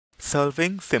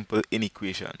Solving simple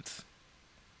inequations.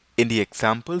 In the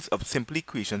examples of simple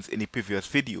equations in the previous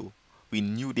video, we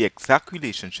knew the exact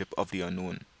relationship of the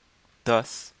unknown.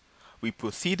 Thus, we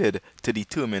proceeded to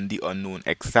determine the unknown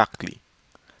exactly.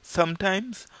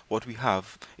 Sometimes what we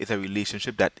have is a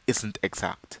relationship that isn't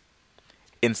exact.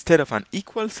 Instead of an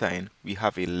equal sign, we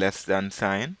have a less than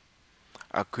sign,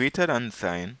 a greater than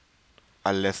sign,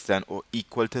 a less than or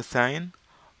equal to sign,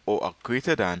 or a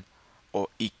greater than or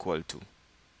equal to.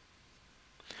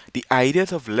 The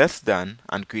ideas of less than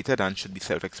and greater than should be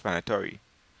self-explanatory.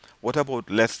 What about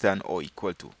less than or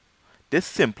equal to? This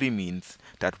simply means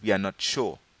that we are not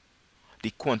sure. The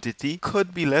quantity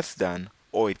could be less than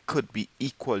or it could be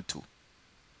equal to.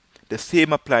 The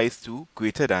same applies to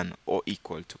greater than or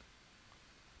equal to.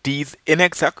 These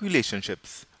inexact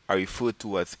relationships are referred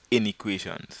to as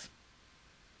inequations.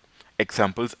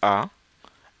 Examples are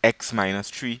x minus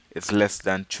 3 is less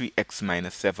than 3x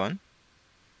minus 7.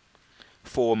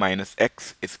 4 minus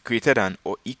x is greater than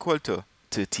or equal to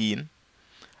 13,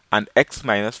 and x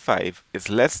minus 5 is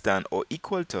less than or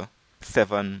equal to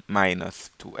 7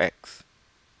 minus 2x.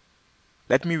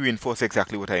 Let me reinforce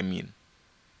exactly what I mean.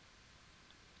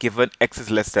 Given x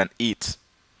is less than 8,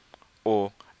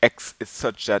 or x is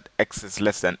such that x is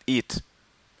less than 8,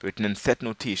 written in set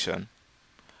notation,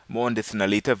 more on this in a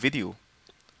later video,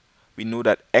 we know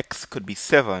that x could be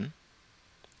 7,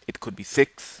 it could be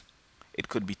 6, it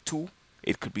could be 2,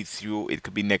 it could be 0, it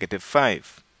could be negative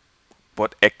 5.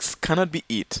 But x cannot be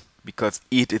 8 because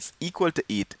 8 is equal to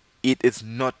 8, 8 is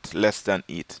not less than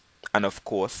 8. And of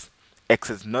course, x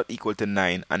is not equal to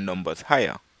 9 and numbers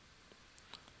higher.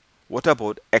 What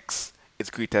about x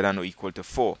is greater than or equal to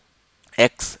 4?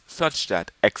 X such that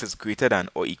x is greater than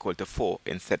or equal to 4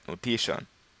 in set notation.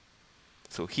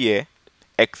 So here,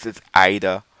 x is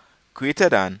either greater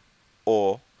than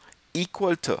or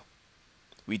equal to.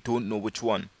 We don't know which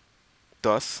one.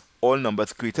 Thus, all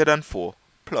numbers greater than 4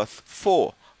 plus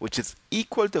 4, which is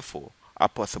equal to 4, are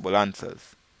possible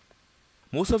answers.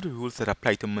 Most of the rules that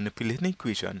apply to manipulating an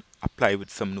equation apply with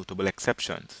some notable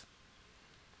exceptions.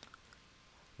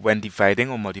 When dividing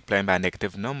or multiplying by a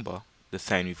negative number, the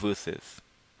sign reverses.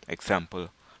 Example,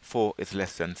 4 is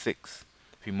less than 6.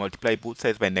 If we multiply both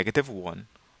sides by negative 1,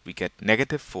 we get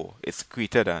negative 4 is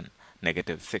greater than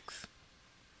negative 6.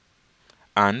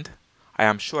 And I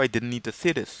am sure I didn't need to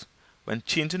say this. When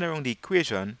changing around the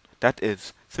equation, that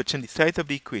is, switching the sides of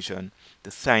the equation,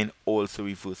 the sign also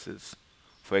reverses.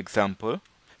 For example,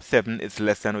 7 is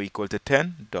less than or equal to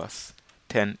 10, thus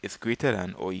 10 is greater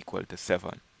than or equal to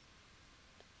 7.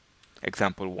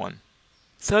 Example 1.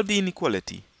 Solve the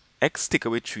inequality. X take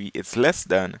away 3 is less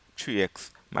than 3x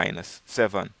minus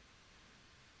 7.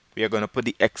 We are going to put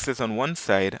the x's on one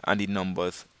side and the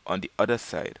numbers on the other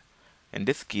side. In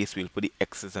this case, we'll put the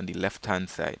x's on the left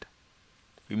hand side.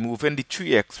 Removing the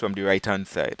 3x from the right hand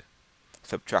side.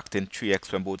 Subtracting 3x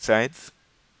from both sides.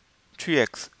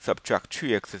 3x subtract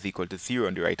 3x is equal to 0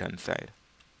 on the right hand side.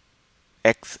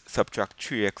 X subtract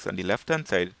 3x on the left hand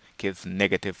side gives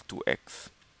negative 2x.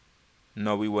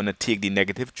 Now we want to take the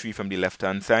negative 3 from the left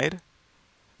hand side.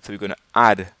 So we're going to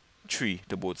add 3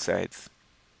 to both sides.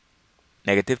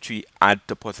 Negative 3 add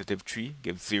to positive 3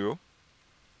 gives 0.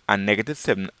 And negative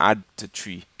 7 add to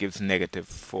 3 gives negative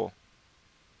 4.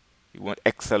 We want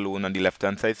x alone on the left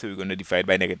hand side, so we're going to divide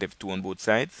by negative 2 on both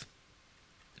sides.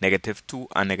 Negative 2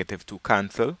 and negative 2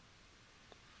 cancel.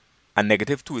 And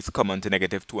negative 2 is common to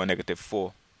negative 2 and negative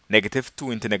 4. Negative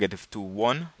 2 into negative 2,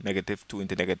 1. Negative 2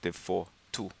 into negative 4,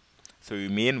 2. So we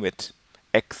remain with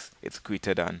x is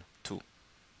greater than 2.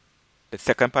 The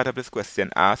second part of this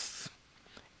question asks,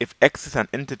 if x is an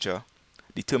integer,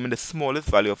 determine the smallest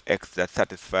value of x that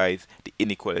satisfies the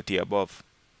inequality above.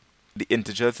 The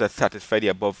integers that satisfy the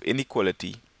above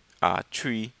inequality are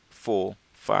 3, 4,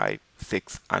 5,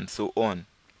 6, and so on.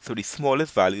 So the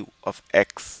smallest value of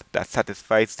x that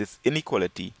satisfies this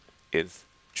inequality is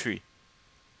 3.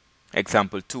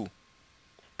 Example 2.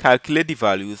 Calculate the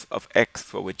values of x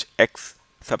for which x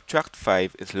subtract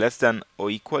 5 is less than or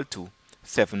equal to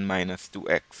 7 minus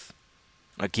 2x.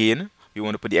 Again, we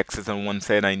want to put the x's on one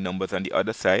side and the numbers on the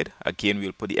other side. Again,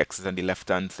 we'll put the x's on the left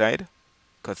hand side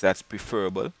because that's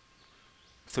preferable.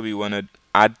 So we want to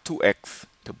add 2x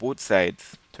to both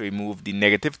sides to remove the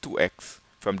negative 2x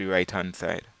from the right hand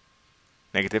side.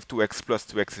 Negative 2x plus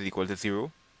 2x is equal to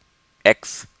 0.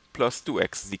 X plus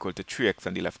 2x is equal to 3x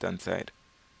on the left hand side.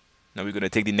 Now we're going to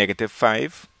take the negative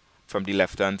 5 from the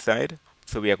left hand side.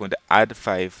 So we are going to add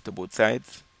 5 to both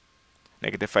sides.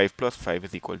 Negative 5 plus 5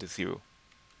 is equal to 0.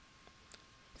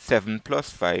 7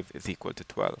 plus 5 is equal to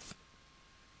 12.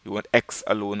 We want x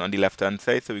alone on the left hand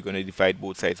side, so we're going to divide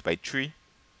both sides by 3.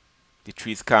 The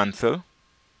 3's cancel.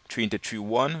 3 into 3,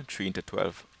 1. 3 into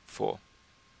 12, 4.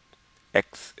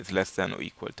 X is less than or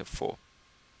equal to 4.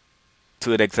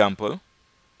 Third example.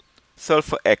 Solve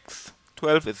for x.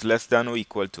 12 is less than or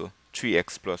equal to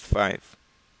 3x plus 5.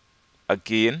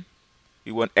 Again,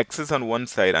 we want x's on one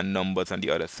side and numbers on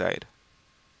the other side.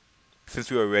 Since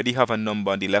we already have a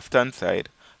number on the left hand side,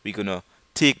 we're going to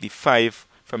take the 5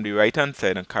 from the right hand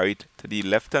side and carry it to the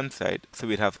left hand side, so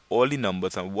we'd have all the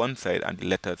numbers on one side and the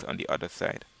letters on the other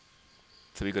side.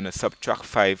 So we're going to subtract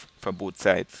 5 from both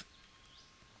sides.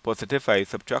 Positive 5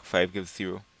 subtract 5 gives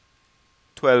 0.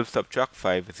 12 subtract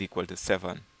 5 is equal to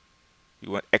 7. We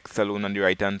want x alone on the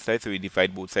right hand side, so we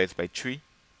divide both sides by 3.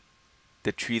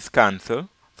 The 3's cancel,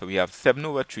 so we have 7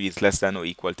 over 3 is less than or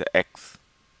equal to x.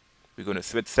 We're going to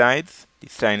switch sides, the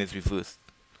sign is reversed.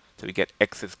 So we get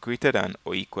x is greater than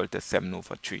or equal to 7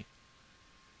 over 3.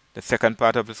 The second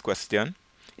part of this question,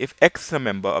 if x is a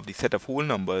member of the set of whole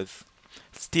numbers,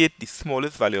 state the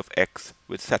smallest value of x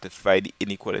which satisfy the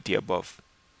inequality above.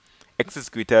 X is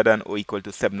greater than or equal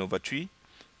to 7 over 3,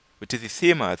 which is the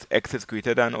same as x is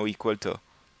greater than or equal to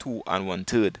 2 and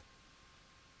 1/3.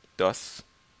 Thus,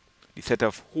 the set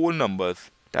of whole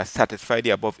numbers that satisfy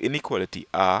the above inequality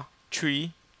are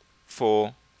 3,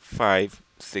 4, 5,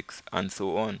 6, and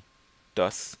so on.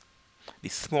 Thus, the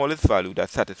smallest value that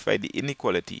satisfies the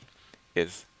inequality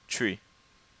is 3.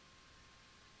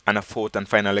 And a fourth and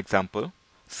final example,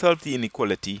 solve the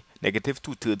inequality negative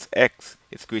 2/3 x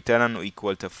is greater than or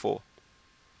equal to 4.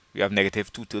 We have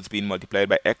negative 2/3 being multiplied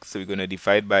by x, so we're going to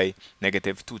divide by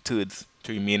negative 2/3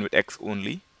 to remain with x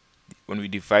only. When we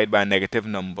divide by a negative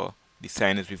number, the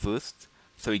sign is reversed,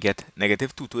 so we get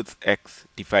negative 2/3 x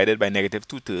divided by negative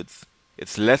 2/3.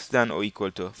 It's less than or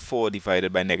equal to 4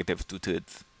 divided by negative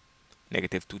 2/3.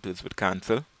 Negative 2/3 would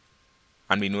cancel.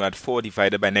 And we know that 4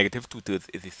 divided by negative 2/3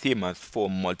 is the same as 4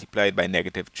 multiplied by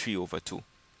negative 3 over 2.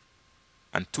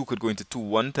 And 2 could go into 2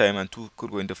 one time and 2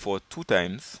 could go into 4 two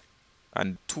times.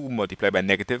 And 2 multiplied by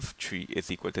negative 3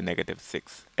 is equal to negative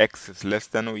 6. X is less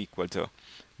than or equal to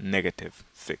negative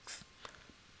 6.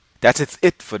 That is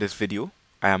it for this video.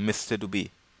 I am Mr. Dube.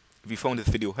 If you found this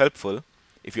video helpful,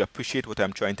 if you appreciate what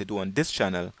I'm trying to do on this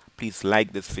channel, please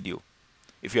like this video.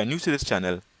 If you are new to this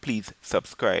channel, please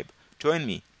subscribe. Join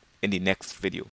me in the next video.